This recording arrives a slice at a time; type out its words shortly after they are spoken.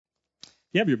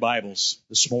you have your Bibles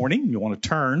this morning, you want to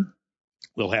turn,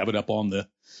 we'll have it up on the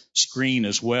screen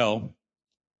as well.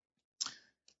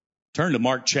 Turn to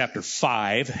Mark chapter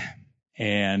 5,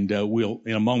 and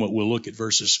in a moment we'll look at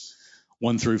verses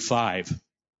 1 through 5.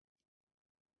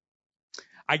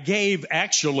 I gave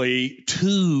actually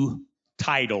two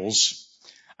titles.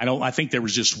 I think there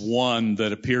was just one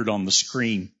that appeared on the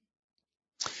screen.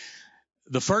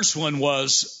 The first one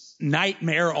was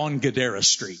Nightmare on Gadara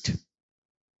Street.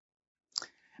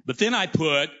 But then I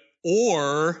put,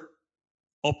 or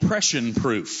oppression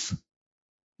proof.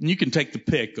 And you can take the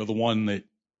pick of the one that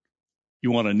you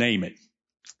want to name it.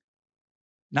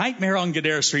 Nightmare on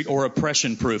Gadara Street or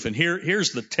oppression proof. And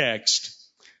here's the text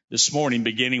this morning,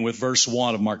 beginning with verse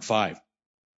 1 of Mark 5.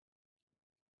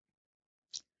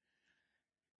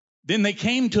 Then they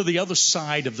came to the other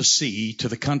side of the sea, to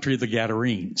the country of the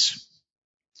Gadarenes.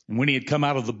 And when he had come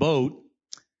out of the boat,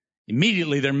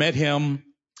 immediately there met him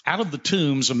out of the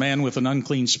tombs a man with an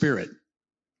unclean spirit,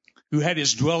 who had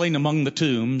his dwelling among the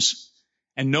tombs,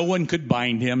 and no one could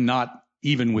bind him, not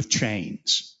even with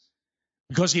chains,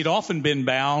 because he had often been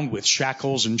bound with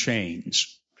shackles and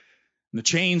chains. And the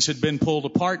chains had been pulled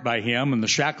apart by him, and the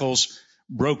shackles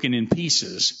broken in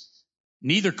pieces.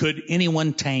 Neither could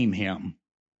anyone tame him.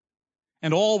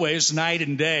 And always, night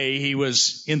and day, he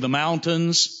was in the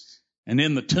mountains and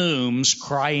in the tombs,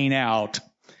 crying out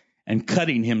and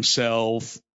cutting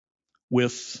himself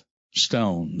with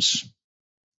stones.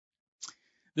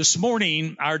 This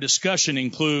morning, our discussion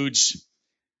includes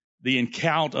the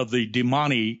account of the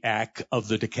demoniac of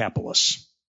the Decapolis.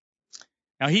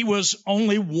 Now, he was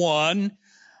only one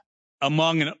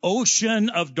among an ocean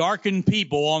of darkened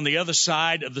people on the other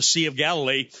side of the Sea of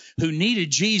Galilee who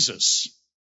needed Jesus,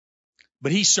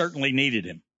 but he certainly needed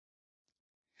him.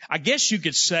 I guess you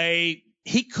could say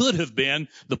he could have been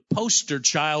the poster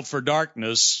child for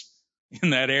darkness in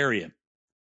that area.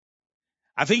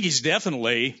 I think he's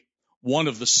definitely one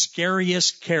of the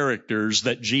scariest characters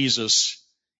that Jesus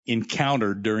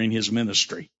encountered during his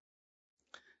ministry.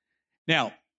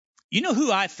 Now, you know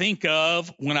who I think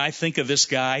of when I think of this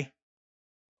guy?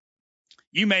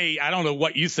 I don't know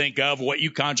what you think of, what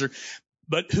you conjure,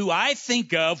 but who I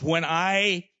think of when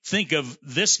I think of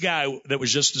this guy that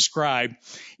was just described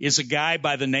is a guy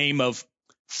by the name of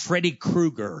Freddy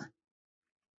Krueger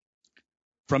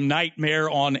from Nightmare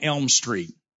on Elm Street.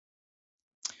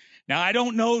 Now, I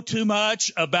don't know too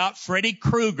much about Freddy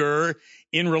Krueger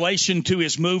in relation to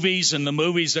his movies and the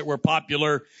movies that were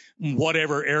popular in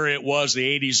whatever era it was,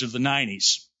 the 80s or the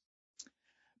 90s.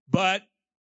 But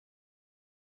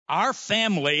our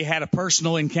family had a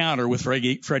personal encounter with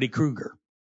Freddy Krueger.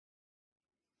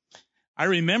 I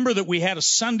remember that we had a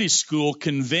Sunday school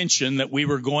convention that we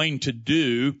were going to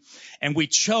do, and we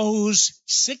chose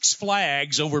Six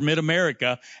Flags over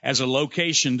Mid-America as a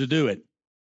location to do it.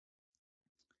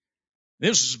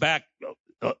 This was back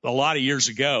a lot of years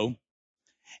ago,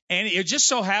 and it just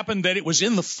so happened that it was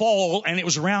in the fall, and it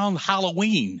was around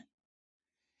Halloween.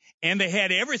 And they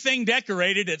had everything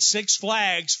decorated at Six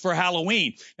Flags for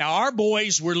Halloween. Now, our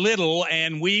boys were little,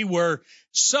 and we were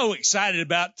so excited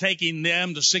about taking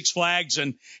them to Six Flags,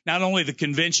 and not only the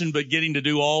convention, but getting to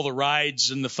do all the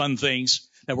rides and the fun things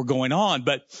that were going on.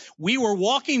 But we were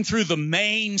walking through the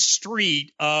main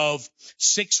street of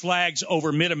Six Flags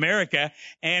over Mid-America,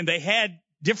 and they had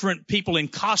different people in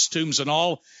costumes and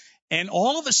all. And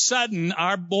all of a sudden,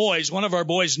 one of our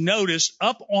boys noticed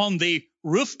up on the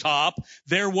rooftop,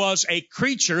 there was a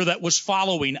creature that was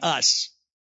following us.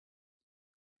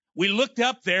 We looked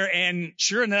up there, and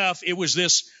sure enough, it was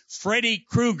this Freddy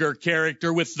Krueger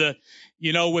character with the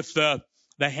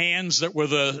hands that were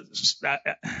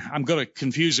I'm going to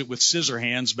confuse it with scissor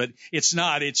hands, but it's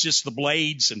not. It's just the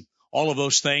blades and all of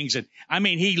those things. And I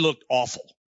mean, he looked awful,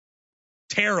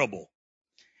 terrible.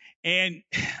 And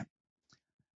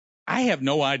I have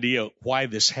no idea why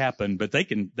this happened, but they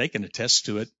can attest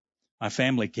to it. My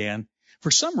family can. For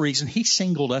some reason, he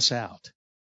singled us out.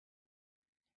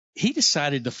 He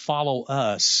decided to follow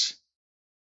us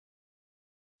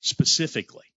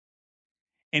specifically.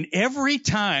 And every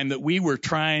time that we were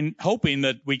hoping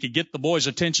that we could get the boys'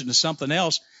 attention to something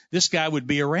else, this guy would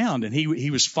be around, and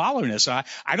he was following us. I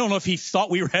don't know if he thought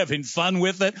we were having fun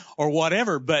with it or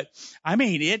whatever, but I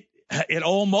mean, it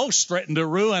almost threatened to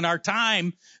ruin our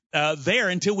time there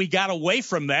until we got away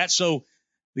from that so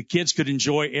the kids could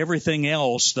enjoy everything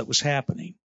else that was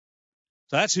happening.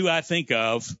 So that's who I think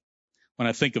of when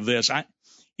I think of this.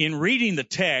 In reading the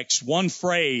text, one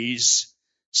phrase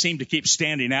seemed to keep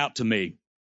standing out to me.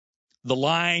 The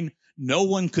line, "No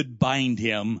one could bind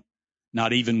him,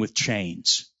 not even with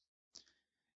chains."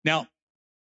 Now,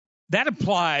 that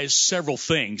implies several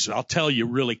things. I'll tell you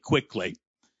really quickly.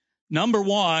 Number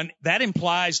one, that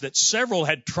implies that several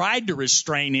had tried to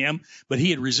restrain him, but he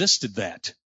had resisted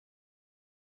that.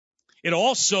 It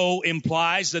also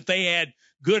implies that they had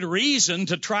good reason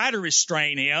to try to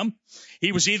restrain him.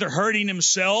 He was either hurting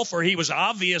himself or he was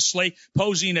obviously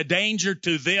posing a danger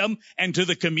to them and to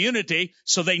the community,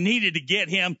 so they needed to get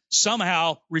him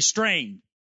somehow restrained.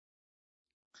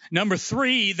 Number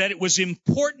three, that it was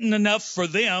important enough for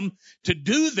them to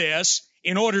do this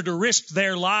in order to risk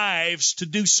their lives to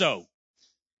do so.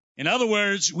 In other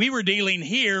words, we were dealing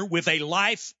here with a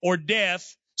life or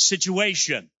death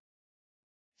situation.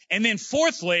 And then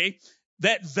fourthly,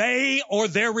 that they or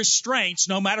their restraints,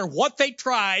 no matter what they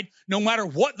tried, no matter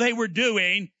what they were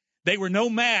doing, they were no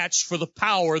match for the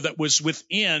power that was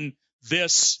within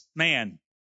this man.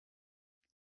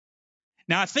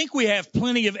 Now, I think we have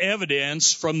plenty of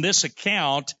evidence from this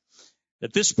account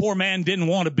that this poor man didn't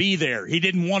want to be there. He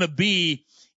didn't want to be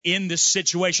in this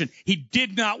situation. He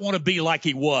did not want to be like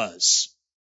he was.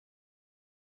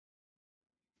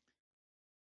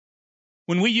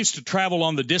 When we used to travel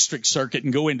on the district circuit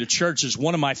and go into churches,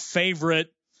 one of my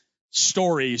favorite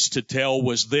stories to tell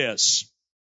was this.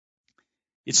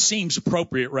 It seems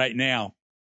appropriate right now.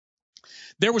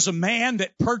 There was a man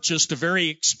that purchased a very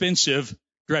expensive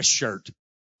dress shirt.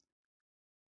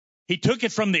 He took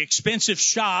it from the expensive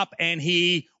shop and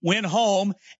he went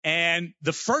home, and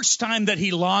the first time that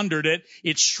he laundered it,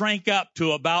 it shrank up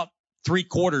to about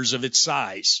 3/4 of its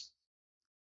size.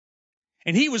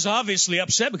 And he was obviously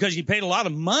upset because he paid a lot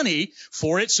of money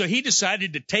for it, so he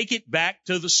decided to take it back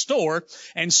to the store.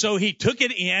 And so he took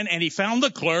it in and he found the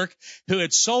clerk who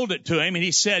had sold it to him, and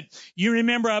he said, "You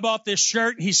remember I bought this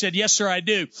shirt?" He said, "Yes, sir, I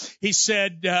do." He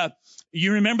said,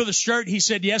 "You remember the shirt?" He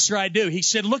said, "Yes, sir, I do." He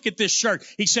said, "Look at this shirt."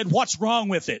 He said, "What's wrong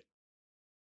with it?"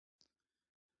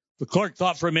 The clerk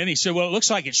thought for a minute. He said, "Well, it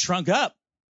looks like it's shrunk up."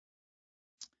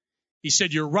 He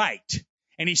said, "You're right."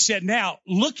 And he said, "Now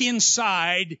look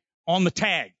inside on the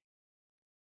tag.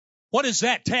 What does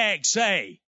that tag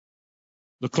say?"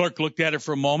 The clerk looked at it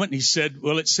for a moment and he said,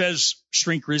 "Well, it says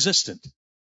shrink resistant."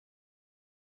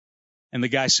 And the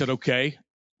guy said, "Okay,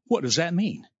 what does that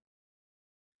mean?"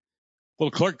 Well,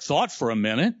 the clerk thought for a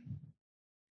minute,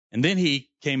 and then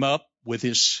he came up with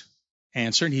his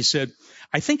answer, and he said,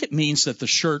 "I think it means that the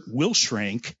shirt will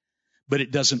shrink, but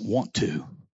it doesn't want to."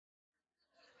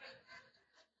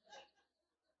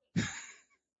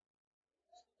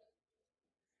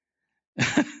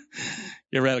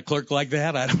 You ever had a clerk like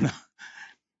that? I don't know.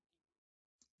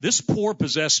 This poor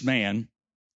possessed man,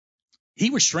 he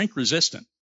was shrink resistant.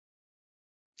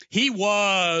 He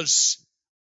was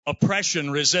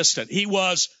oppression resistant. He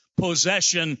was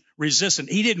possession resistant.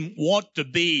 He didn't want to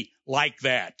be like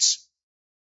that.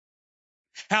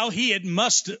 How he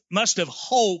must have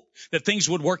hoped that things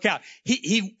would work out.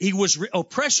 He was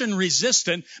oppression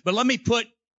resistant, but let me put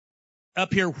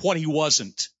up here what he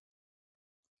wasn't.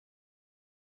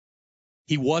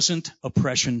 He wasn't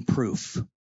oppression proof.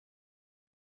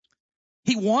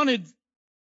 He wanted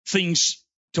things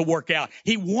to work out.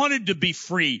 He wanted to be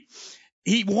free.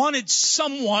 He wanted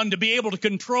someone to be able to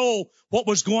control what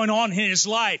was going on in his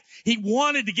life. He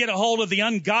wanted to get a hold of the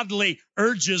ungodly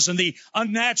urges and the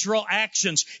unnatural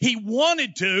actions. He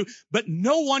wanted to, but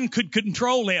no one could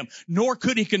control him, nor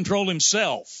could he control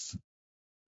himself.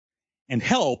 And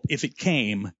help, if it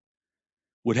came,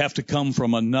 would have to come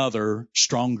from another,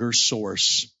 stronger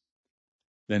source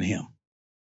than him.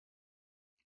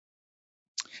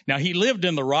 Now, he lived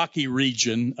in the rocky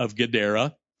region of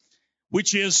Gadara,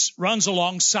 which runs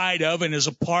alongside of and is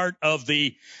a part of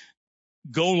the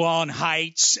Golan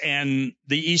Heights and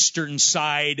the eastern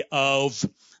side of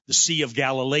the Sea of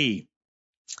Galilee.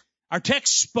 Our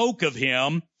text spoke of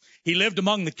him. He lived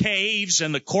among the caves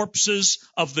and the corpses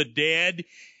of the dead.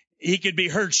 He could be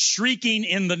heard shrieking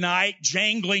in the night,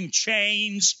 jangling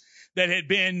chains that had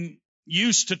been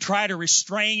used to try to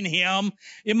restrain him.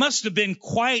 It must have been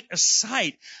quite a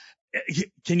sight.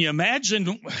 Can you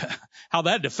imagine how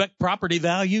that'd affect property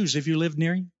values if you lived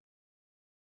near him?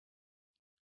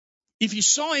 If you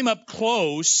saw him up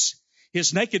close,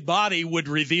 his naked body would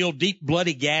reveal deep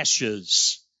bloody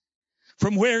gashes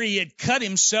from where he had cut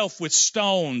himself with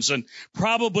stones, and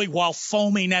probably while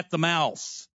foaming at the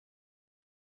mouth.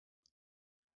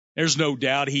 There's no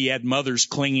doubt he had mothers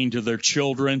clinging to their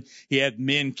children. He had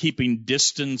men keeping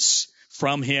distance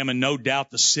from him, and no doubt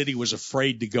the city was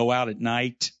afraid to go out at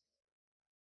night.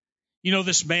 You know,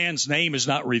 this man's name is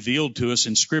not revealed to us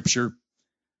in Scripture.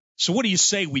 So what do you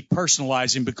say we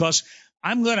personalize him? Because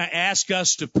I'm going to ask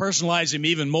us to personalize him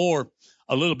even more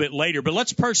a little bit later. But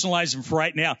let's personalize him for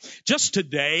right now. Just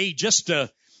today, just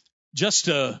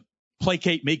to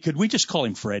placate me, could we just call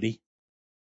him Freddie?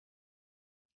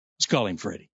 Let's call him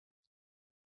Freddie.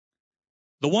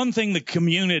 The one thing the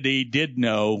community did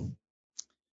know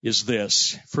is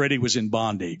this: Freddie was in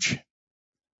bondage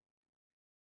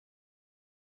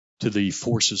to the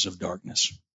forces of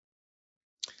darkness.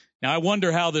 Now, I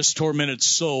wonder how this tormented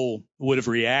soul would have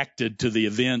reacted to the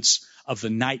events of the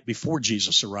night before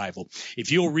Jesus' arrival.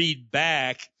 If you'll read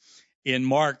back in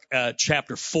Mark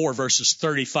chapter 4, verses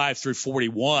 35 through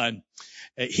 41,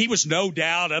 he was no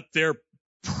doubt up there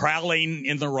prowling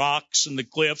in the rocks and the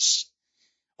cliffs,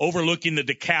 overlooking the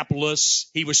Decapolis.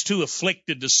 He was too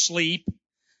afflicted to sleep.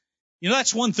 You know,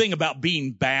 that's one thing about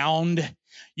being bound.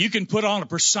 You can put on a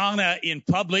persona in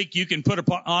public. You can put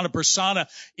on a persona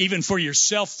even for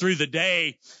yourself through the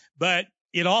day, but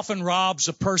it often robs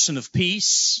a person of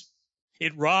peace.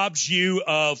 It robs you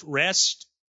of rest.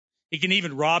 It can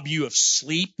even rob you of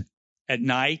sleep at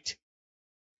night.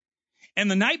 And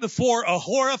the night before, a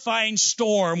horrifying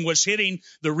storm was hitting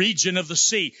the region of the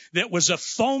sea. That was a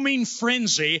foaming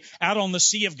frenzy out on the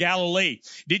Sea of Galilee.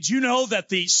 Did you know that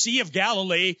the Sea of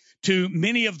Galilee, to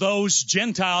many of those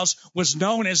Gentiles, was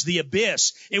known as the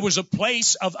abyss? It was a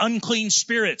place of unclean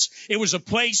spirits. It was a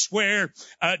place where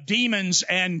demons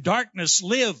and darkness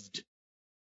lived.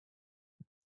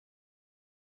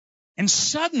 And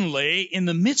suddenly, in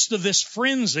the midst of this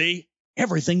frenzy,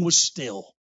 everything was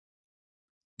still.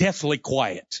 Deathly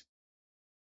quiet.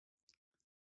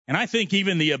 And I think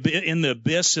even in the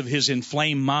abyss of his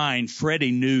inflamed mind,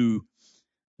 Freddie knew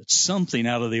that something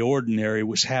out of the ordinary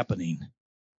was happening.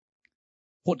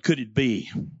 What could it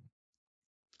be?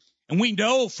 And we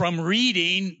know from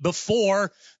reading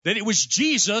before that it was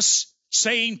Jesus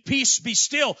saying, "Peace, be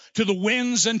still," to the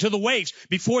winds and to the waves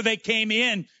before they came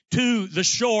in to the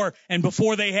shore and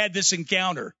before they had this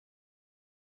encounter.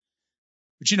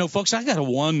 But you know, folks, I got to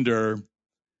wonder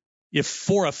if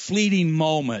for a fleeting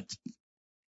moment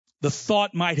the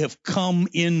thought might have come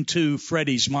into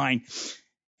Freddie's mind,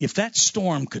 if that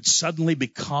storm could suddenly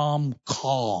become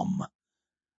calm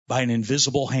by an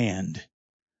invisible hand,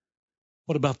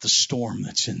 what about the storm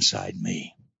that's inside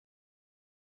me?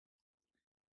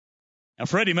 Now,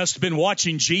 Freddie must have been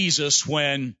watching Jesus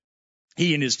when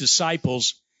he and his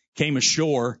disciples came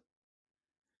ashore.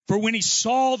 For when he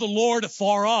saw the Lord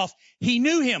afar off, he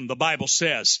knew him, the Bible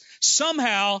says.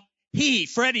 Somehow,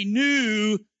 Freddie,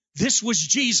 knew this was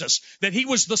Jesus, that he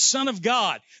was the Son of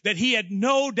God, that he had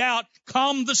no doubt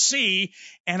calmed the sea,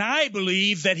 and I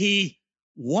believe that he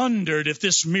wondered if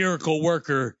this miracle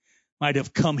worker might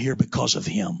have come here because of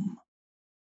him.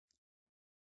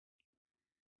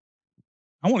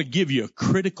 I want to give you a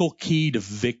critical key to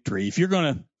victory. If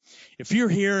you're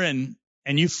here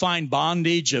and you find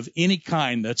bondage of any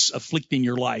kind that's afflicting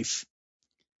your life,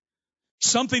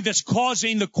 something that's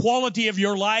causing the quality of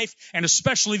your life and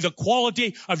especially the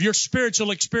quality of your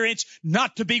spiritual experience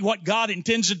not to be what God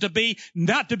intends it to be,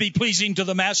 not to be pleasing to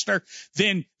the Master,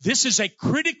 then this is a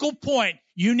critical point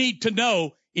you need to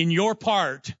know in your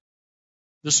part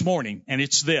this morning, and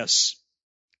it's this.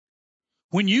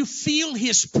 When you feel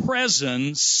His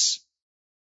presence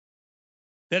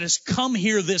that has come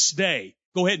here this day,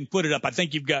 go ahead and put it up. I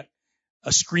think you've got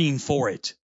a screen for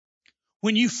it.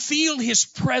 When you feel His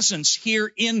presence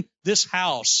here in this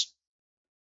house,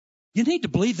 you need to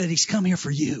believe that He's come here for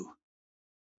you.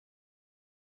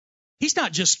 He's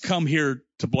not just come here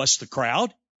to bless the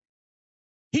crowd.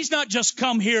 He's not just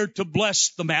come here to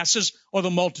bless the masses or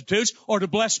the multitudes or to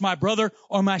bless my brother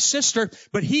or my sister,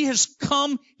 but He has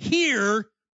come here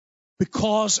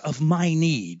because of my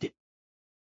need.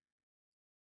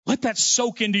 Let that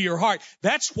soak into your heart.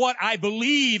 That's what I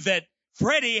believe that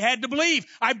Freddie had to believe.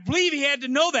 I believe he had to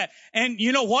know that. And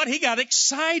you know what? He got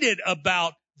excited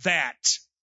about that.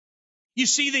 You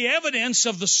see, the evidence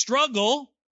of the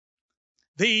struggle,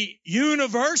 the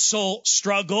universal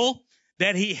struggle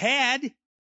that he had,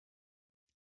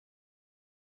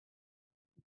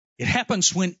 it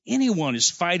happens when anyone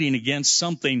is fighting against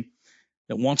something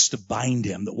that wants to bind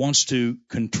him, that wants to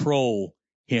control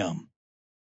him.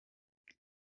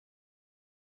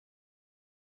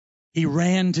 He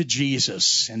ran to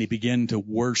Jesus and he began to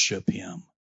worship Him.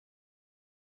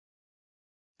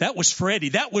 That was Freddie.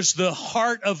 That was the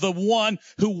heart of the one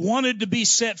who wanted to be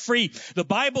set free. The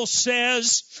Bible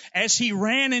says as he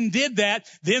ran and did that,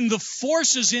 then the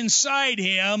forces inside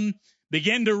him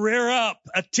began to rear up,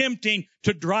 attempting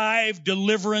to drive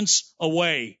deliverance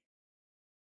away.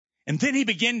 And then he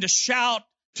began to shout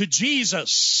to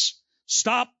Jesus,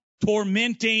 "Stop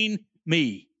tormenting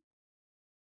me."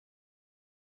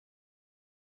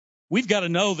 We've got to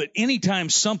know that anytime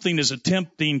something is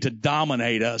attempting to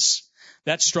dominate us,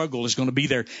 that struggle is going to be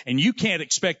there. And you can't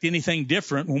expect anything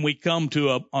different when we come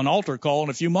to an altar call in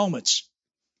a few moments.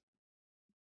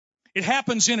 It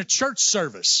happens in a church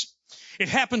service. It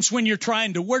happens when you're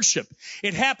trying to worship.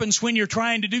 It happens when you're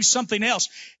trying to do something else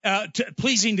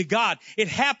pleasing to God. It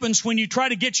happens when you try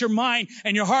to get your mind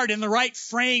and your heart in the right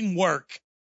framework.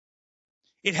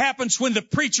 It happens when the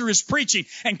preacher is preaching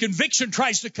and conviction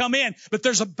tries to come in, but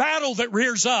there's a battle that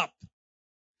rears up.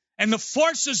 And the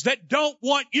forces that don't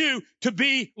want you to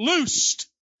be loosed,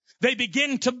 they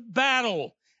begin to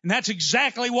battle. And that's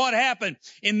exactly what happened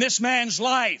in this man's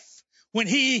life when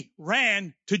he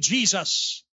ran to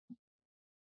Jesus.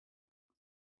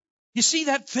 You see,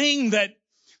 that thing that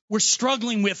we're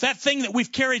struggling with, that thing that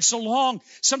we've carried so long,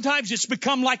 sometimes it's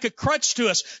become like a crutch to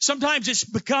us. Sometimes it's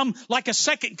become like a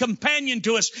second companion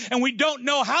to us, and we don't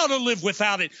know how to live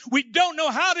without it. We don't know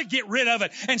how to get rid of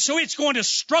it, and so it's going to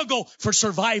struggle for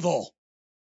survival.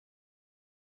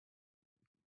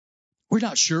 We're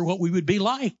not sure what we would be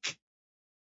like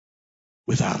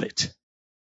without it.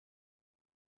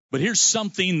 But here's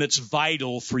something that's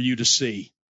vital for you to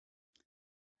see,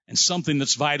 and something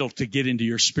that's vital to get into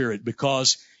your spirit,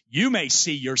 because you may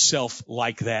see yourself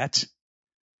like that,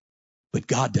 but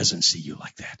God doesn't see you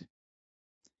like that.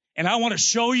 And I want to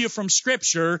show you from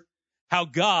Scripture how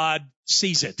God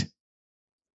sees it.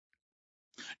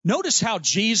 Notice how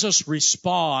Jesus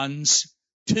responds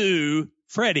to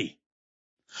Freddie.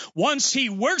 Once he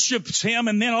worships him,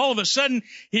 and then all of a sudden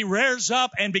he rears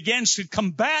up and begins to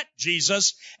combat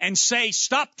Jesus and say,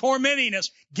 "Stop tormenting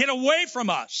us. Get away from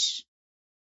us."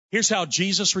 Here's how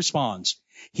Jesus responds.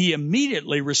 He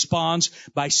immediately responds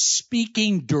by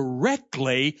speaking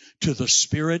directly to the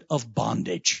spirit of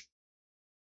bondage.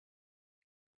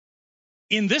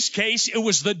 In this case, it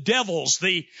was the devils,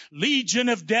 the legion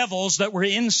of devils that were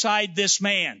inside this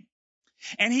man.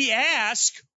 And he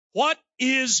asked, "What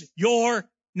is your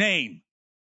name?"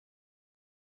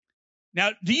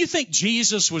 Now, do you think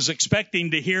Jesus was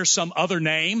expecting to hear some other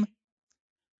name?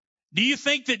 Do you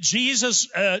think that Jesus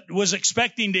was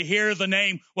expecting to hear the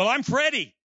name, "Well, I'm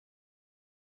Freddie"?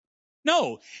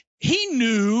 No, he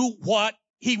knew what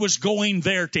he was going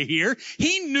there to hear.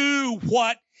 He knew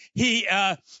what he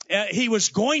was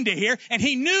going to hear, and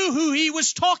he knew who he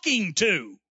was talking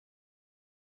to.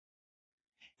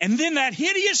 And then that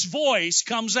hideous voice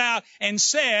comes out and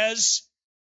says,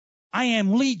 "I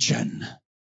am legion,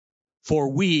 for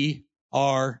we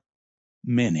are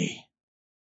many."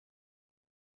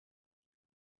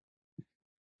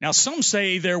 Now, some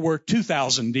say there were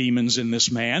 2,000 demons in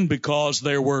this man because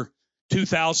there were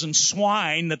 2,000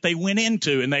 swine that they went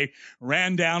into and they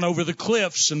ran down over the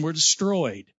cliffs and were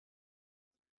destroyed.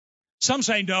 Some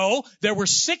say no, there were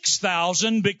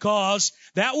 6,000 because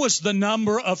that was the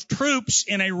number of troops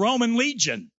in a Roman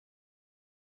legion.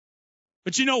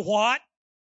 But you know what?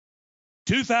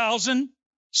 2,000,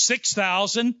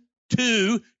 6,000,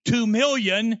 2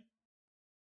 million,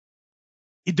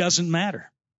 it doesn't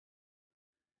matter.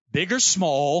 Big or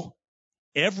small,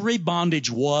 every bondage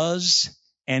was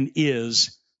and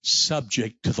is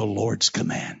subject to the Lord's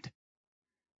command.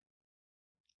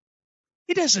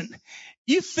 It doesn't.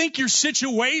 You think your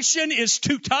situation is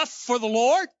too tough for the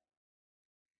Lord?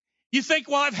 You think,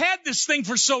 "Well, I've had this thing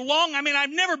for so long. I've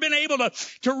never been able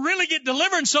to really get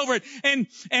deliverance over it. And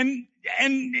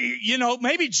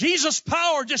maybe Jesus'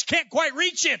 power just can't quite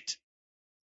reach it."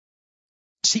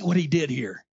 See what he did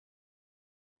here.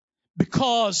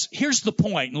 Because here's the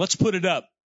point, and let's put it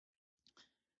up.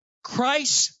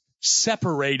 Christ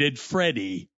separated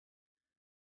Freddie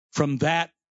from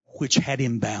that which had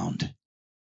him bound.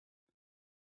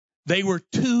 They were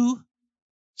two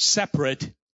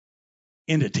separate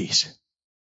entities.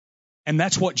 And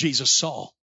that's what Jesus saw.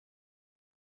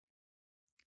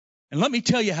 And let me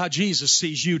tell you how Jesus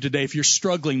sees you today if you're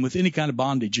struggling with any kind of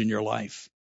bondage in your life.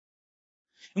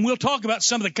 And we'll talk about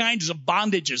some of the kinds of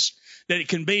bondages that it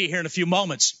can be here in a few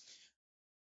moments.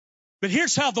 But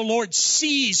here's how the Lord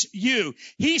sees you.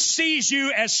 He sees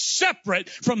you as separate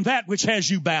from that which has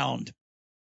you bound.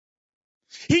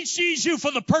 He sees you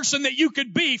for the person that you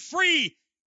could be, free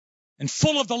and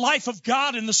full of the life of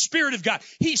God and the Spirit of God.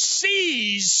 He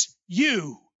sees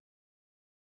you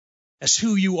as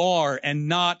who you are and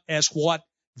not as what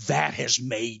that has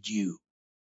made you.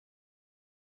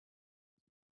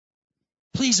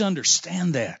 Please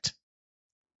understand that.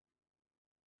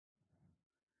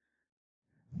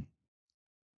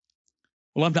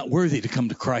 Well, I'm not worthy to come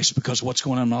to Christ because of what's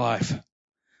going on in my life.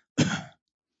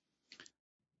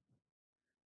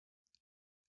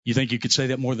 You think you could say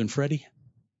that more than Freddie?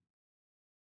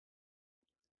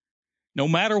 No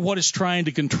matter what is trying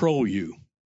to control you.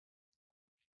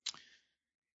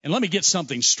 And let me get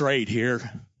something straight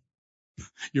here.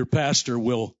 Your pastor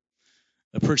will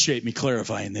appreciate me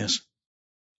clarifying this.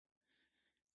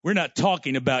 We're not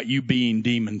talking about you being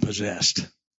demon possessed.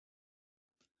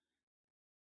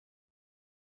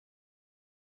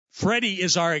 Freddie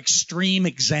is our extreme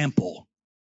example.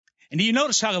 And do you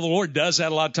notice how the Lord does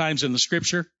that a lot of times in the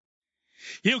scripture?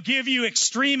 He'll give you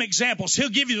extreme examples. He'll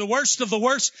give you the worst of the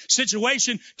worst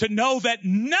situation to know that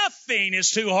nothing is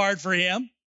too hard for him.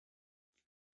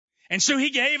 And so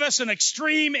he gave us an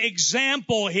extreme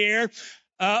example here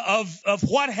of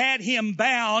what had him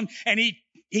bound, and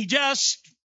he just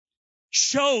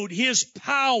showed his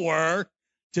power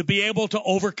to be able to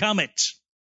overcome it,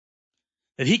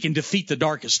 that he can defeat the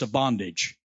darkest of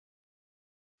bondage.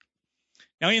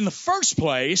 Now, in the first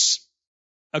place,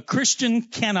 a Christian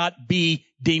cannot be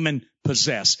demon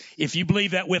possessed. If you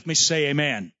believe that with me, say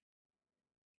amen.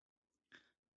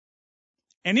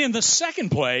 And in the second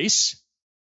place,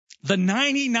 the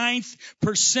 99th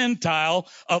percentile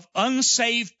of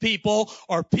unsaved people,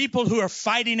 or people who are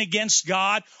fighting against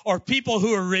God, or people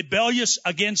who are rebellious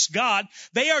against God,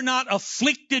 they are not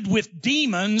afflicted with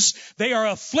demons. They are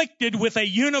afflicted with a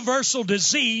universal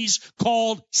disease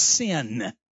called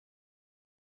sin.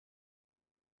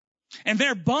 And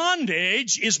their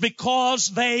bondage is because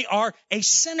they are a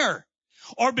sinner,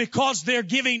 or because they're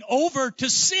giving over to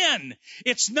sin.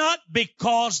 It's not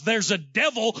because there's a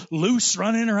devil loose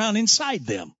running around inside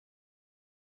them.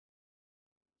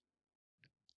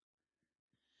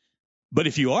 But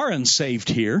if you are unsaved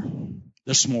here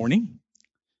this morning,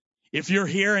 if you're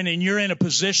here and you're in a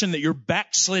position that you're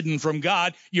backslidden from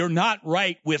God, you're not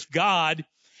right with God,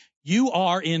 you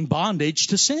are in bondage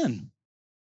to sin.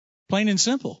 Plain and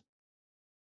simple.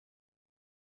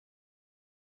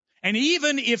 And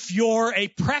even if you're a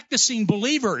practicing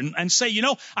believer and say,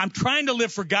 I'm trying to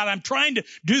live for God, I'm trying to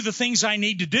do the things I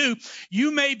need to do,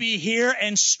 you may be here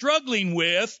and struggling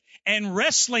with and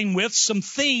wrestling with some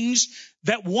things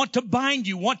that want to bind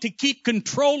you, want to keep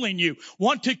controlling you,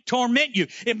 want to torment you.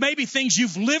 It may be things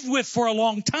you've lived with for a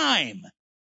long time.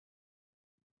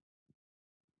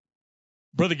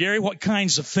 Brother Gary, what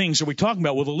kinds of things are we talking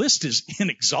about? Well, the list is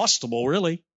inexhaustible,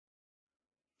 really.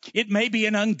 It may be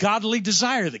an ungodly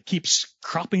desire that keeps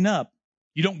cropping up.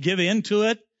 You don't give in to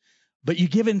it, but you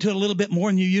give in to it a little bit more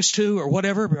than you used to, or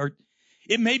whatever. Or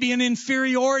it may be an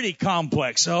inferiority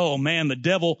complex. Oh, man, the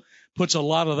devil puts a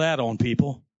lot of that on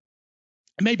people.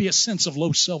 It may be a sense of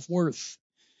low self-worth.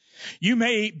 You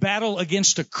may battle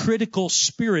against a critical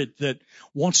spirit that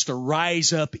wants to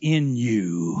rise up in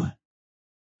you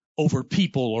over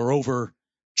people or over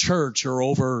church or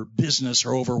over business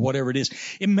or over whatever it is.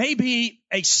 It may be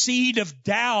a seed of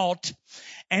doubt,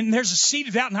 and there's a seed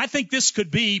of doubt, and I think this could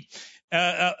be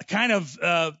kind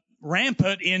of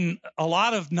rampant in a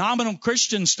lot of nominal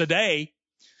Christians today.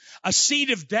 A seed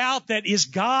of doubt that, is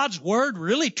God's word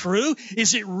really true?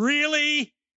 Is it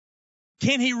really,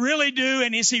 can he really do,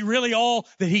 and is he really all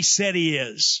that he said he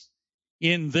is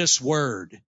in this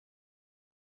word?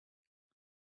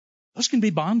 Those can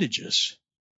be bondages.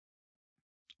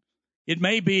 It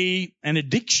may be an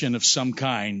addiction of some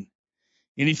kind,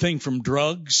 anything from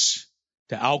drugs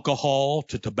to alcohol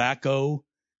to tobacco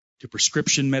to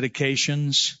prescription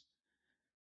medications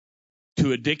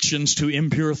to addictions to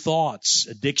impure thoughts.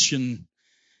 Addiction.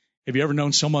 Have you ever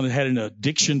known someone that had an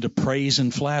addiction to praise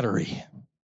and flattery?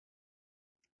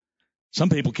 Some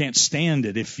people can't stand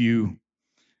it if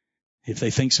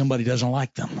they think somebody doesn't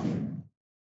like them.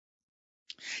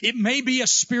 It may be a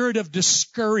spirit of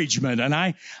discouragement, and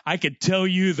I could tell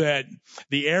you that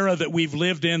the era that we've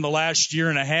lived in the last year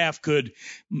and a half could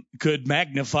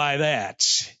magnify that.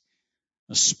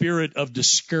 A spirit of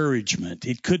discouragement.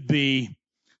 It could be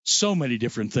so many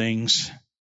different things.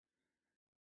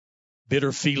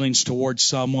 Bitter feelings towards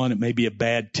someone. It may be a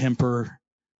bad temper,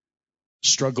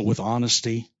 struggle with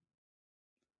honesty.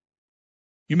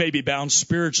 You may be bound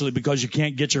spiritually because you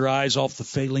can't get your eyes off the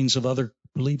failings of other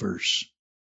believers.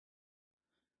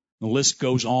 The list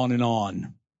goes on and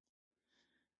on.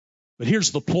 But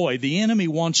here's the ploy. The enemy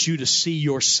wants you to see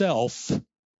yourself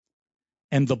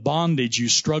and the bondage you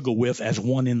struggle with as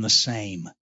one in the same.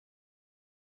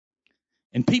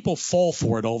 And people fall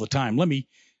for it all the time. Let me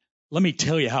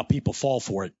tell you how people fall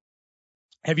for it.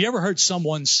 Have you ever heard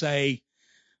someone say,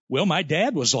 well, my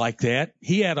dad was like that.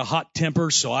 He had a hot temper,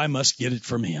 so I must get it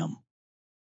from him.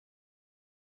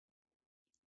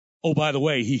 Oh, by the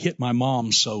way, he hit my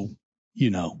mom, so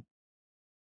you know.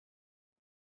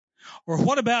 Or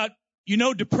what about,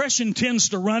 depression tends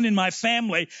to run in my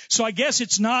family, so I guess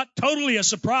it's not totally a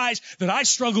surprise that I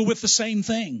struggle with the same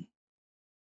thing.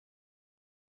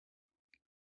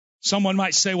 Someone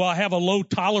might say, well, I have a low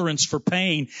tolerance for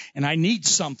pain, and I need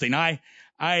something. I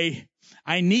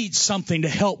need something to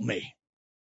help me.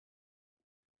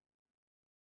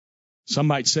 Some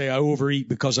might say I overeat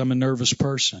because I'm a nervous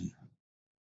person.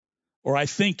 Or I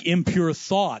think impure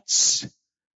thoughts,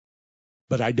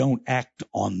 but I don't act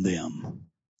on them.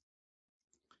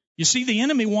 You see, the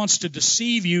enemy wants to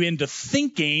deceive you into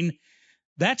thinking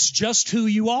that's just who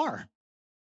you are.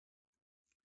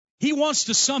 He wants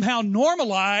to somehow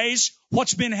normalize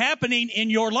what's been happening in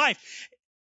your life.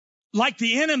 Like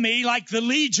the enemy, like the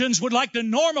legions would like to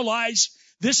normalize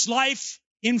this life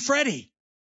in Freddie.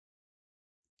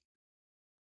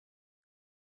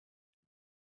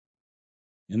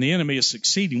 And the enemy is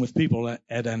succeeding with people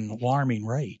at an alarming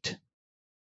rate.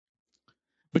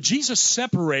 But Jesus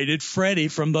separated Freddie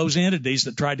from those entities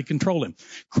that tried to control him.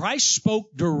 Christ spoke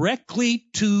directly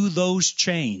to those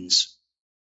chains,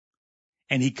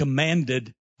 and he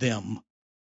commanded them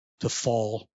to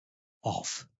fall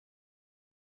off.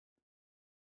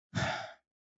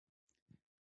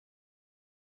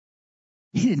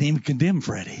 He didn't even condemn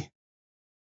Freddie.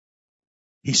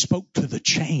 He spoke to the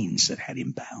chains that had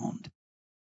him bound.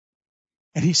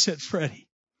 And he said, Freddie,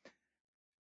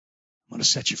 I'm going to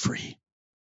set you free.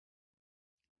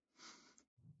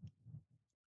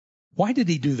 Why did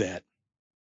he do that?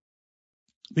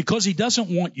 Because he doesn't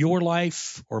want your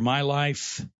life or my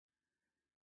life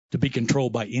to be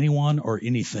controlled by anyone or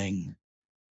anything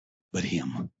but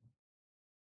him.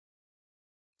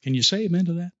 Can you say amen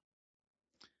to that?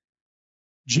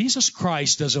 Jesus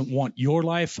Christ doesn't want your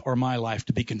life or my life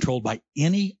to be controlled by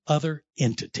any other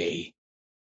entity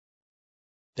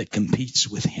that competes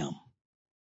with him.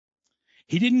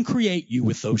 He didn't create you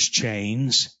with those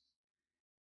chains.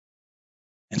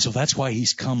 And so that's why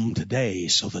he's come today,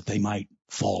 so that they might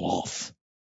fall off.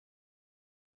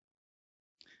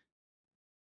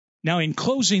 Now, in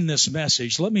closing this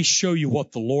message, let me show you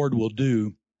what the Lord will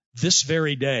do this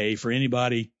very day for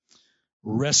anybody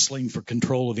wrestling for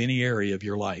control of any area of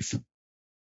your life.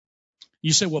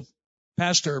 You say, well,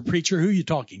 pastor or preacher, who are you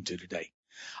talking to today?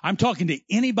 I'm talking to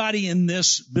anybody in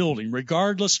this building,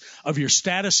 regardless of your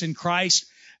status in Christ,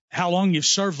 how long you've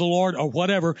served the Lord or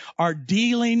whatever, are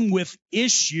dealing with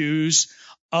issues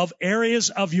of areas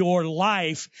of your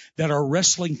life that are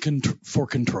wrestling for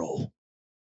control.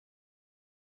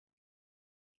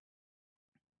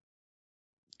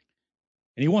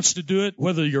 And he wants to do it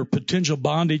whether your potential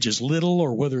bondage is little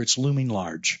or whether it's looming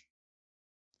large.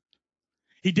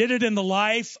 He did it in the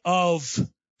life of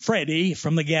Freddie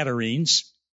from the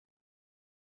Gadarenes.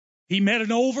 He met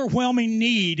an overwhelming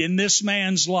need in this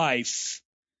man's life,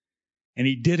 and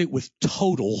he did it with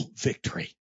total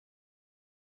victory.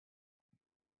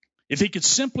 If he could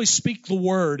simply speak the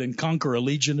word and conquer a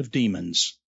legion of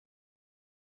demons,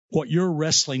 what you're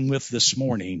wrestling with this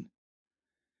morning,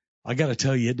 I got to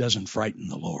tell you, it doesn't frighten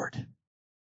the Lord.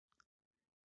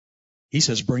 He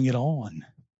says, bring it on.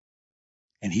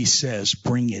 And he says,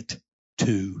 bring it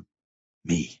to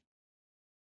me.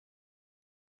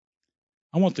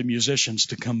 I want the musicians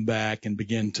to come back and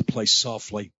begin to play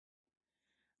softly.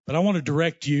 But I want to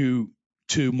direct you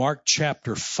to Mark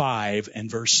chapter 5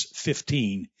 and verse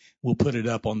 15. We'll put it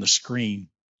up on the screen.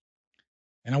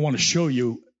 And I want to show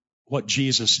you what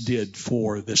Jesus did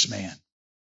for this man.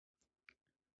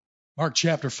 Mark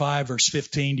chapter 5, verse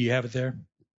 15. Do you have it there?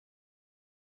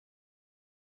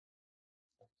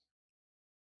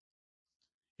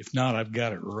 If not, I've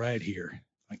got it right here.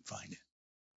 If I can find it.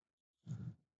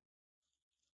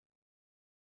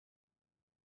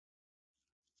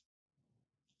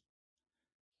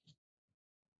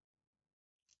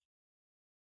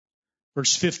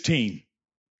 Verse 15.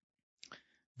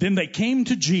 Then they came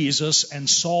to Jesus and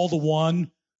saw the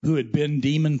one who had been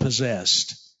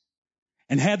demon-possessed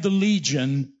and had the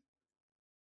legion,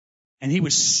 and he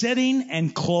was sitting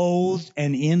and clothed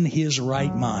and in his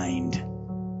right mind.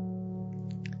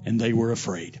 And they were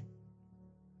afraid.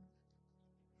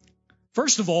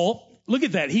 First of all, look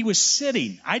at that. He was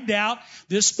sitting. I doubt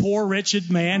this poor wretched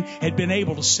man had been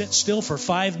able to sit still for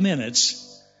 5 minutes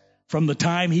from the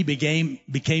time he became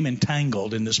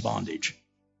entangled in this bondage.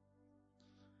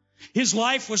 His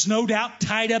life was no doubt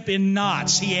tied up in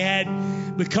knots. He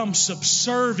had become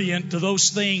subservient to those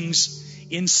things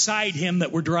inside him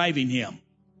that were driving him.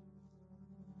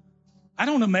 I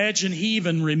don't imagine he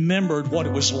even remembered what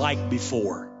it was like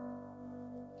before.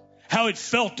 How it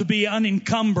felt to be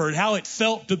unencumbered, how it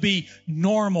felt to be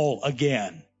normal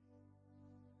again.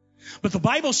 But the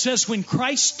Bible says when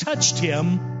Christ touched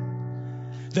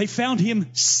him, they found him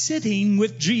sitting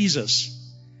with Jesus.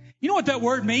 You know what that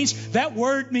word means? That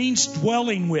word means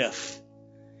dwelling with.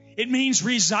 It means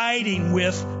residing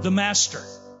with the Master.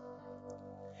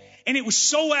 And it was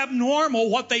so abnormal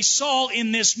what they saw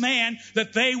in this man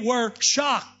that they were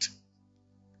shocked.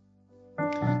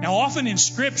 Now, often in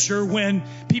Scripture, when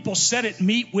people sat at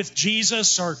meat with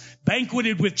Jesus or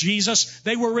banqueted with Jesus,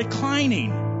 they were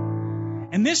reclining.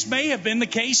 And this may have been the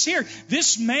case here.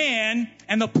 This man,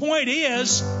 and the point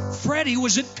is, Freddie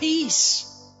was at peace.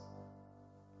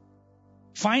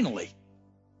 Finally.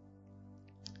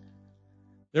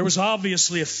 There was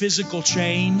obviously a physical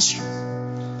change.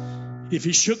 If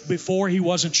he shook before, he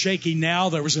wasn't shaking now.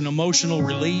 There was an emotional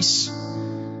release.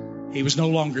 He was no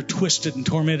longer twisted and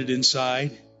tormented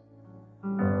inside.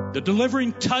 The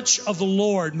delivering touch of the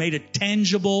Lord made a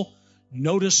tangible,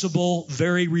 noticeable,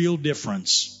 very real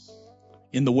difference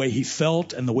in the way he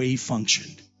felt and the way he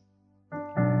functioned.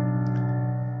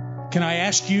 Can I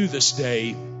ask you this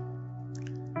day,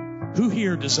 who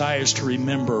here desires to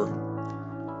remember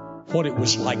what it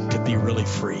was like to be really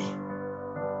free?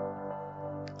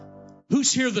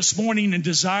 Who's here this morning and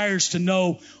desires to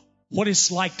know what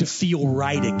it's like to feel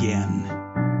right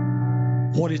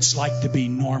again? What it's like to be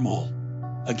normal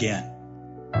again?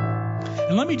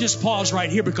 And let me just pause right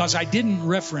here because I didn't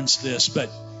reference this, but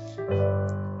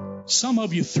some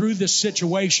of you through this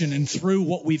situation and through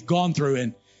what we've gone through,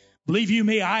 and believe you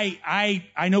me,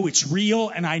 I know it's real,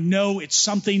 and I know it's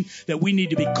something that we need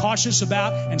to be cautious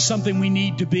about and something we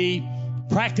need to be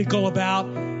practical about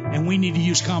and we need to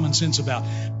use common sense about.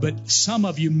 But some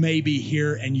of you may be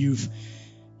here and you've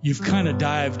kind of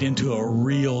dived into a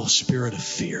real spirit of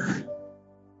fear.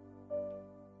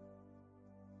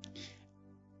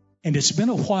 And it's been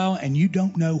a while and you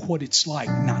don't know what it's like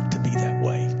not to be that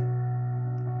way.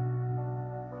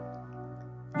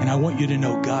 And I want you to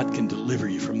know God can deliver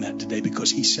you from that today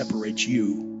because He separates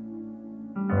you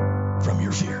from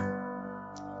your fear.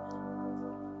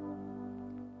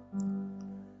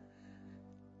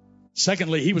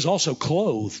 Secondly, He was also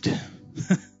clothed.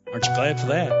 Aren't you glad for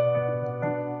that?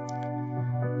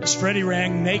 As Freddie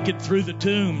ran naked through the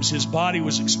tombs, his body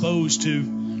was exposed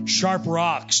to sharp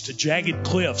rocks, to jagged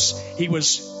cliffs. He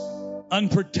was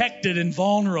unprotected and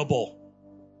vulnerable.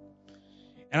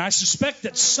 And I suspect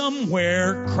that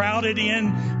somewhere, crowded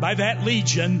in by that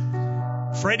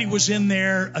legion, Freddie was in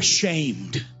there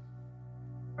ashamed.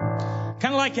 Kind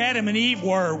of like Adam and Eve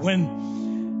were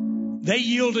when they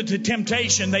yielded to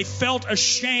temptation. They felt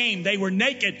ashamed. They were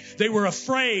naked. They were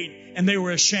afraid, and they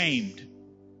were ashamed.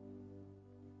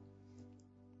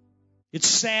 It's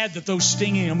sad that those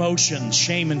stinging emotions,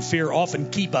 shame and fear,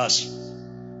 often keep us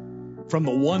from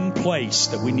the one place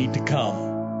that we need to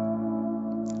come,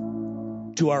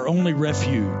 to our only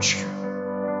refuge,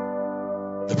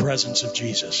 the presence of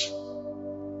Jesus.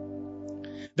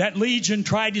 That legion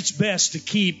tried its best to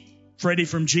keep Freddie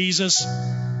from Jesus,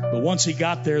 but once he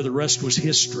got there, the rest was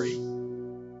history,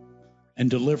 and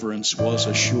deliverance was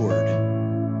assured.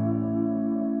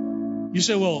 You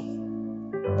say, well,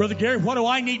 Brother Gary, what do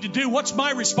I need to do? What's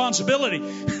my responsibility?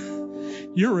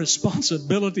 Your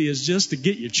responsibility is just to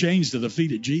get your chains to the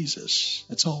feet of Jesus.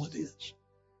 That's all it is.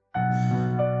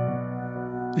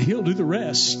 He'll do the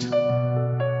rest.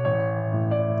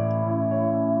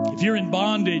 If you're in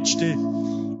bondage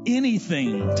to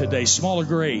anything today, small or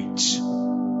great,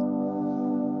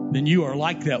 then you are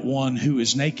like that one who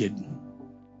is naked.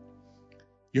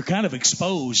 You're kind of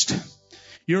exposed.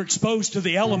 You're exposed to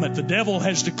the element. The devil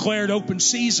has declared open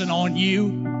season on you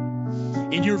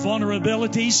in your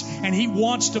vulnerabilities, and he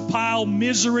wants to pile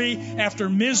misery after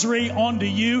misery onto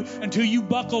you until you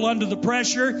buckle under the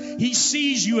pressure. He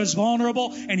sees you as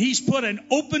vulnerable, and he's put an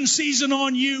open season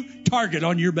on you, target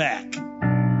on your back.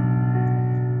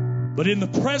 But in the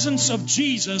presence of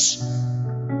Jesus,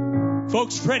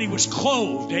 folks, Freddie was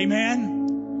clothed, amen?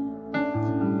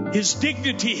 His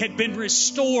dignity had been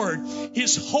restored.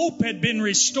 His hope had been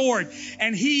restored.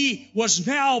 And he was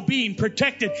now being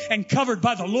protected and covered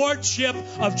by the Lordship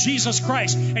of Jesus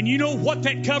Christ. And you know what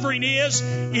that covering is?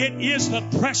 It is the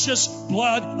precious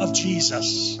blood of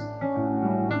Jesus.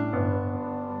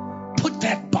 Put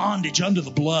that bondage under the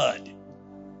blood.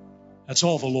 That's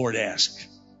all the Lord asks.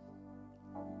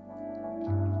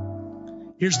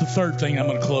 Here's the third thing. I'm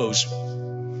going to close.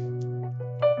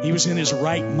 He was in his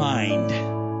right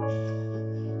mind.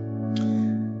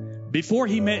 Before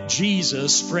he met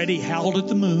Jesus, Freddie howled at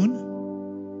the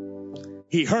moon.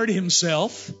 He hurt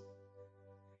himself.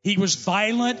 He was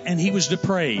violent and he was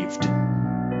depraved.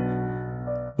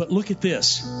 But look at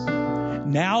this.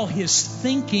 Now his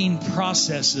thinking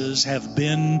processes have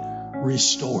been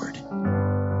restored.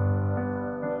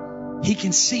 He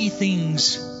can see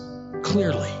things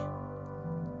clearly.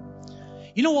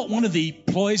 You know what one of the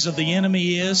ploys of the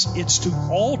enemy is? It's to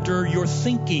alter your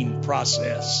thinking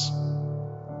process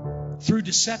through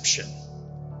deception.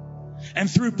 and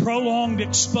through prolonged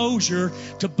exposure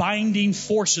to binding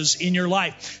forces in your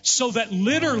life, so that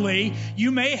literally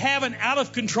you may have an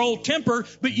out-of-control temper,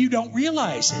 but you don't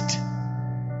realize it.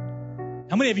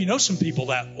 How many of you know some people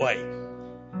that way?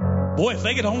 Boy, if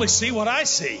they could only see what I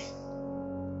see.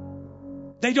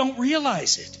 They don't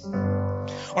realize it.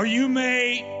 Or you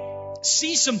may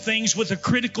see some things with a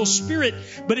critical spirit,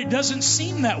 but it doesn't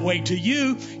seem that way to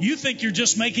you. You think you're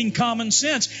just making common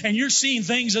sense, and you're seeing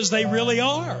things as they really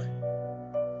are.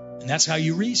 And that's how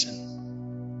you reason.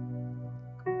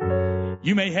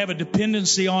 You may have a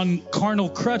dependency on carnal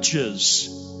crutches,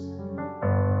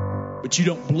 but you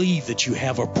don't believe that you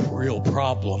have a real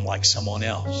problem like someone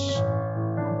else.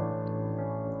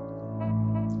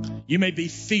 You may be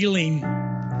feeling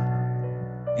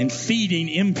and feeding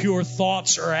impure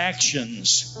thoughts or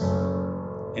actions,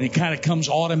 and it kind of comes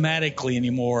automatically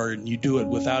anymore, and you do it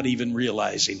without even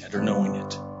realizing it or knowing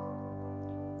it.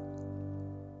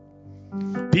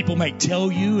 People may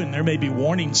tell you, and there may be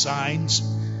warning signs,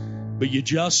 but you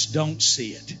just don't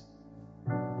see it.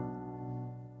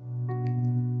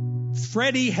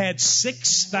 Freddie had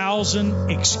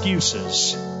 6,000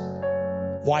 excuses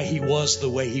why he was the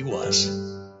way he was.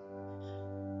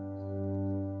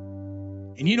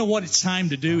 And you know what it's time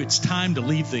to do? It's time to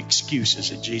leave the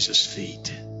excuses at Jesus'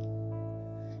 feet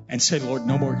and say, Lord,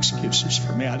 no more excuses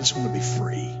for me. I just want to be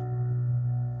free.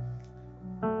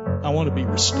 I want to be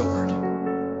restored.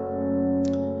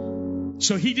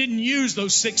 So he didn't use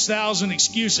those 6,000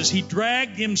 excuses. He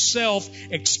dragged himself,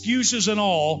 excuses and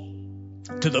all,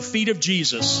 to the feet of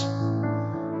Jesus.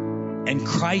 And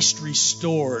Christ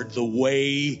restored the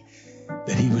way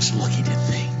that he was looking at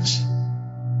things.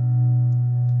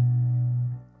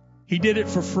 He did it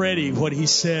for Freddie, what he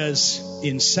says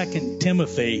in 2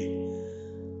 Timothy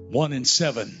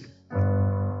 1:7.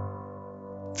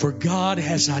 For God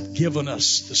has not given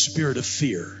us the spirit of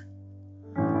fear,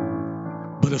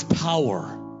 but of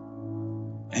power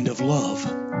and of love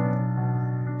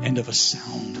and of a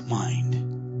sound mind.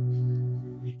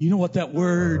 You know what that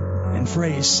word and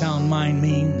phrase, sound mind,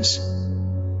 means?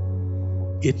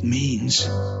 It means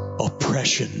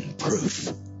oppression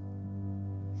proof.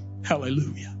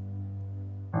 Hallelujah.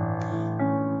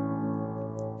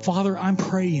 Father, I'm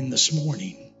praying this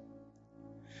morning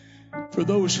for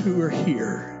those who are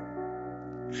here,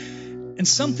 and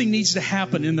something needs to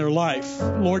happen in their life.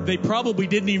 Lord, they probably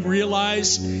didn't even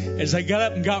realize as they got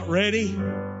up and got ready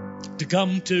to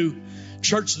come to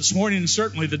church this morning, and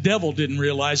certainly the devil didn't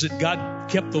realize it. God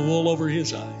kept the wool over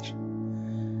his eyes.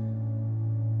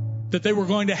 That they were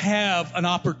going to have an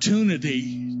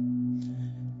opportunity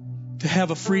to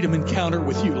have a freedom encounter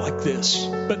with you like this.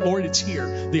 But Lord, it's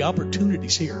here. The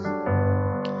opportunity's here.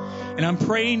 And I'm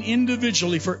praying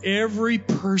individually for every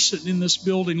person in this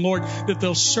building, Lord, that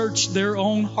they'll search their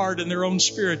own heart and their own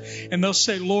spirit. And they'll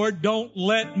say, Lord, don't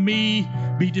let me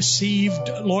be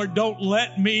deceived. Lord, don't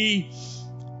let me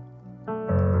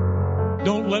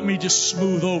just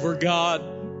smooth over, God,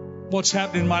 what's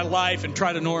happening in my life and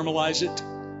try to normalize it.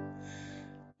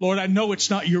 Lord, I know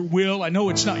it's not your will. I know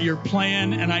it's not your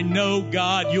plan. And I know,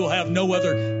 God, you'll have no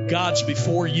other gods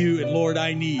before you. And Lord,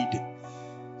 I need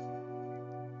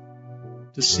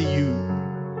to see you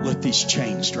let these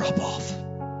chains drop off.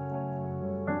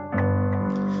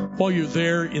 While you're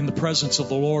there in the presence of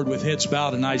the Lord with heads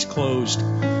bowed and eyes closed,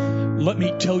 let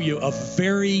me tell you a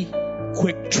very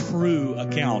quick, true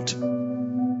account.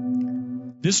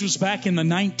 This was back in the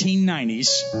 1990s.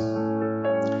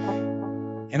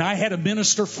 And I had a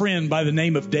minister friend by the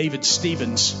name of David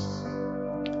Stevens.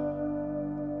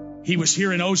 He was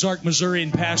here in Ozark, Missouri,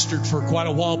 and pastored for quite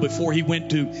a while before he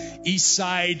went to East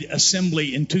Side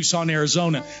Assembly in Tucson,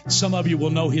 Arizona. Some of you will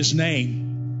know his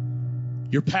name.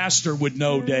 Your pastor would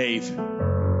know Dave.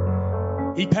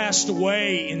 He passed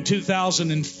away in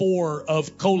 2004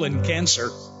 of colon cancer.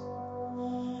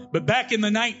 But back in the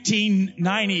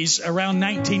 1990s, around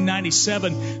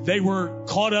 1997, they were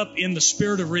caught up in the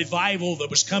spirit of revival that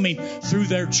was coming through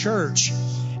their church.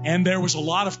 And there was a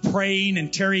lot of praying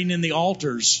and tearing in the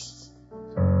altars.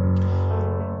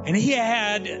 And he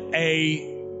had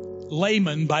a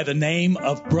layman by the name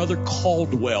of Brother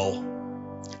Caldwell,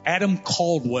 Adam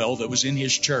Caldwell, that was in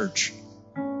his church.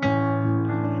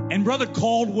 And Brother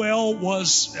Caldwell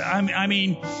was,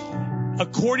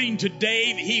 according to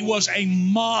Dave, he was a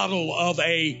model of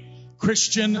a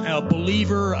Christian, a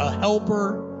believer, a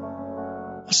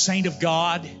helper, a saint of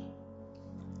God.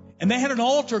 And they had an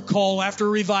altar call after a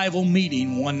revival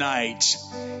meeting one night.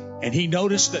 And he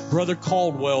noticed that Brother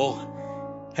Caldwell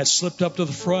had slipped up to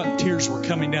the front and tears were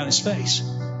coming down his face.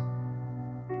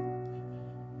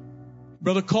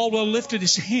 Brother Caldwell lifted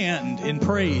his hand in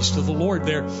praise to the Lord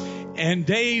there. And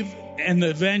Dave and the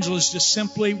evangelist just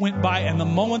simply went by, and the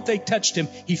moment they touched him,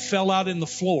 he fell out in the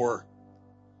floor.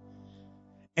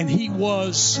 And he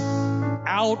was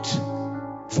out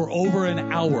for over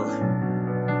an hour.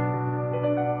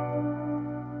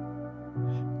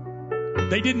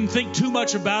 They didn't think too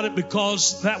much about it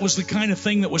because that was the kind of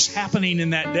thing that was happening in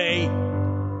that day.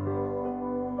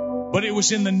 But it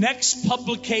was in the next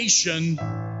publication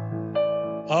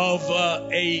of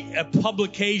a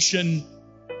publication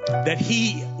that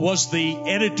he was the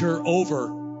editor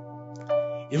over.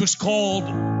 It was called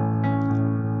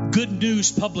Good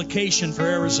News Publication for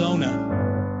Arizona.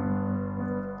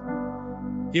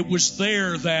 It was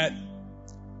there that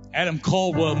Adam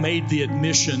Caldwell made the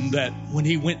admission that when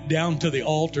he went down to the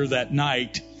altar that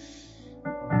night,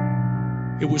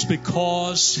 it was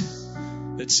because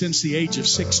that since the age of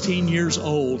 16 years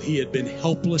old, he had been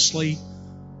hopelessly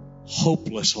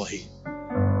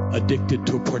addicted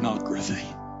to pornography.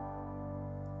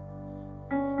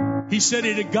 He said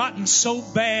it had gotten so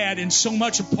bad and so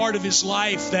much a part of his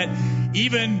life that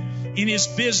even in his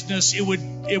business, it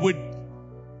would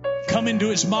come into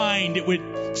his mind. It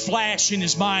would flash in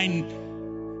his mind.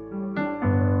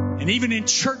 And even in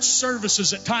church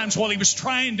services at times while he was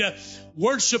trying to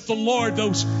worship the Lord,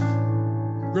 those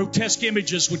grotesque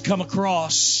images would come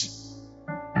across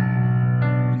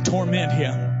and torment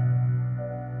him.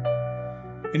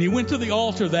 And he went to the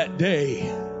altar that day,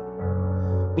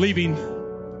 believing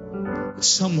that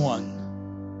someone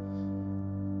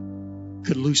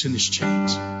could loosen his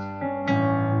chains.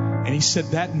 And he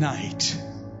said that night,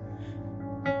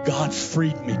 God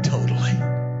freed me totally.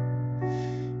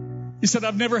 He said,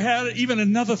 I've never had even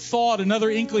another thought, another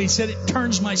inkling. He said, it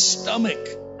turns my stomach,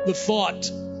 the thought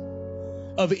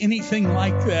of anything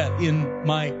like that in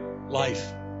my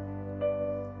life.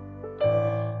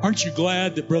 Aren't you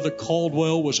glad that Brother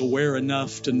Caldwell was aware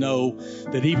enough to know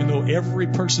that even though every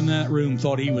person in that room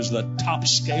thought he was the top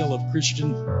scale of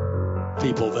Christian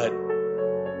people, that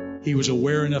he was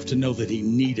aware enough to know that he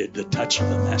needed the touch of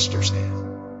the Master's hand,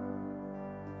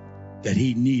 that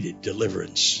he needed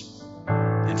deliverance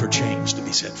and for chains to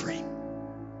be set free.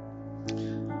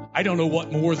 I don't know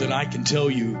what more that I can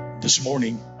tell you this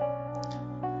morning.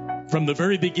 From the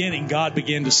very beginning, God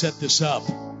began to set this up.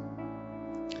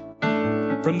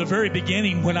 From the very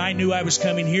beginning, when I knew I was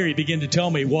coming here, He began to tell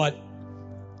me what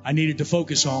I needed to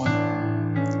focus on.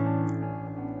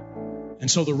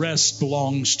 And so the rest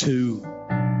belongs to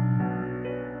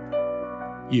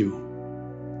you.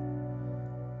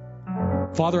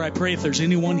 Father, I pray if there's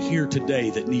anyone here today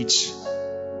that needs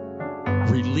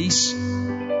release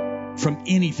from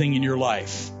anything in your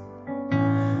life.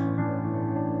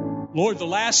 Lord, the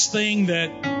last thing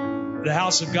that the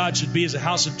house of God should be is a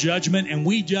house of judgment, and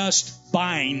we just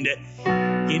bind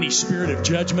any spirit of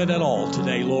judgment at all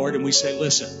today, Lord, and we say,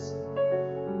 listen,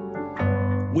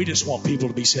 we just want people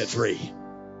to be set free.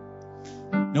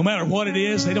 No matter what it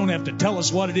is, they don't have to tell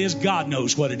us what it is. God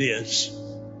knows what it is.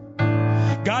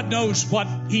 God knows what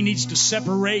He needs to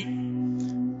separate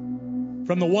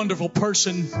from the wonderful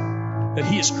person that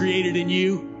He has created in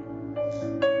you.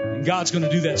 And God's going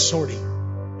to do that sorting.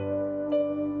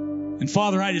 And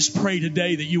Father, I just pray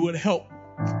today that you would help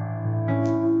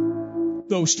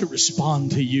those to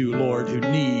respond to you, Lord, who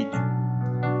need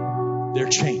their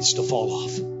chains to fall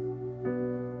off.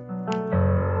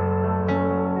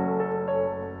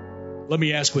 Let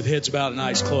me ask with heads bowed and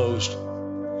eyes closed.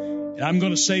 And I'm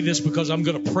going to say this because I'm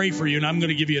going to pray for you, and I'm going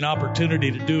to give you an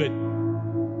opportunity to do it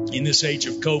in this age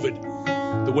of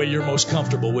COVID the way you're most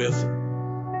comfortable with.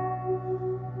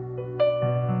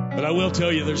 But I will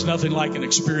tell you, there's nothing like an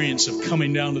experience of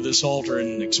coming down to this altar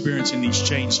and experiencing these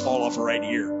chains fall off right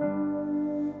here.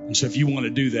 And so if you want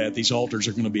to do that, these altars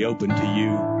are going to be open to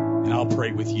you, and I'll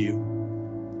pray with you.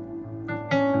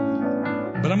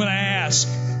 But I'm going to ask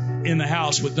in the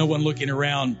house with no one looking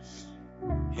around,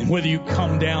 and whether you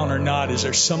come down or not, is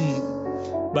there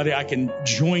somebody I can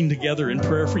join together in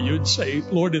prayer for you and say,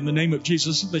 Lord, in the name of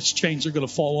Jesus, these chains are going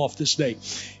to fall off this day.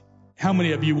 How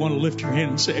many of you want to lift your hand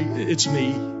and say, it's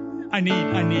me? I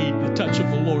need the touch of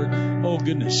the Lord. Oh,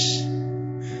 goodness.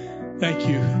 Thank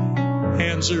you.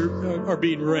 Hands are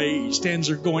being raised. Hands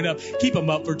are going up. Keep them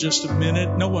up for just a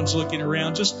minute. No one's looking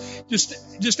around. Just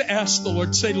ask the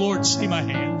Lord. Say, Lord, see my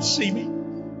hands. See me.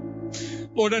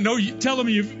 Lord, I know you. Tell him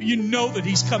you know that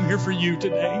He's come here for you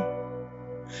today.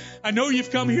 I know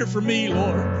you've come here for me,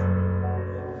 Lord.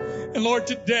 And Lord,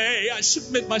 today I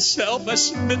submit myself. I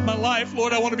submit my life.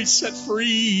 Lord, I want to be set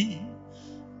free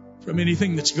from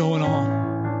anything that's going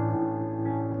on.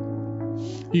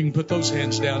 You can put those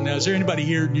hands down now. Is there anybody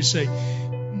here and you say,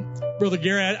 Brother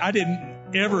Gary, I didn't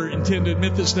ever intend to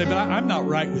admit this today, but I'm not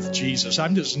right with Jesus.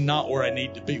 I'm just not where I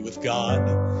need to be with God.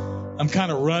 I'm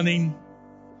kind of running.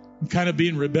 I'm kind of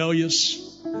being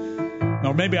rebellious.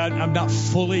 Or maybe I'm not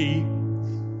fully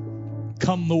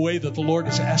come the way that the Lord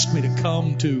has asked me to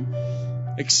come to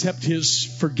accept His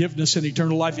forgiveness and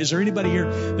eternal life. Is there anybody here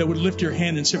that would lift your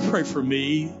hand and say, pray for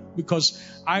me? Because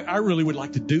I really would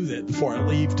like to do that before I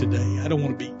leave today. I don't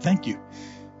want to be, thank you.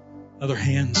 Other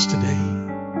hands today.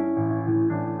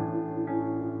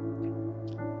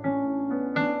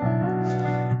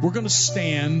 We're going to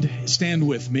stand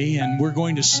with me, and we're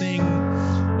going to sing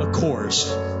a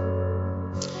chorus.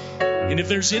 And if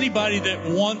there's anybody that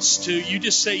wants to, you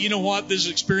just say, you know what, this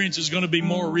experience is going to be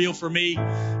more real for me.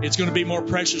 It's going to be more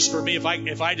precious for me if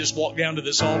I just walk down to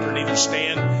this altar and either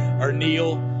stand or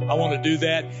kneel. I want to do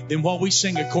that. Then while we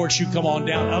sing a chorus, you come on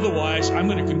down. Otherwise, I'm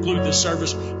going to conclude this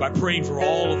service by praying for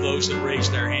all of those that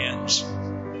raise their hands.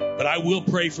 But I will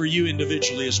pray for you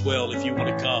individually as well if you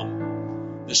want to come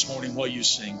this morning while you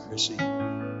sing, Chrissy.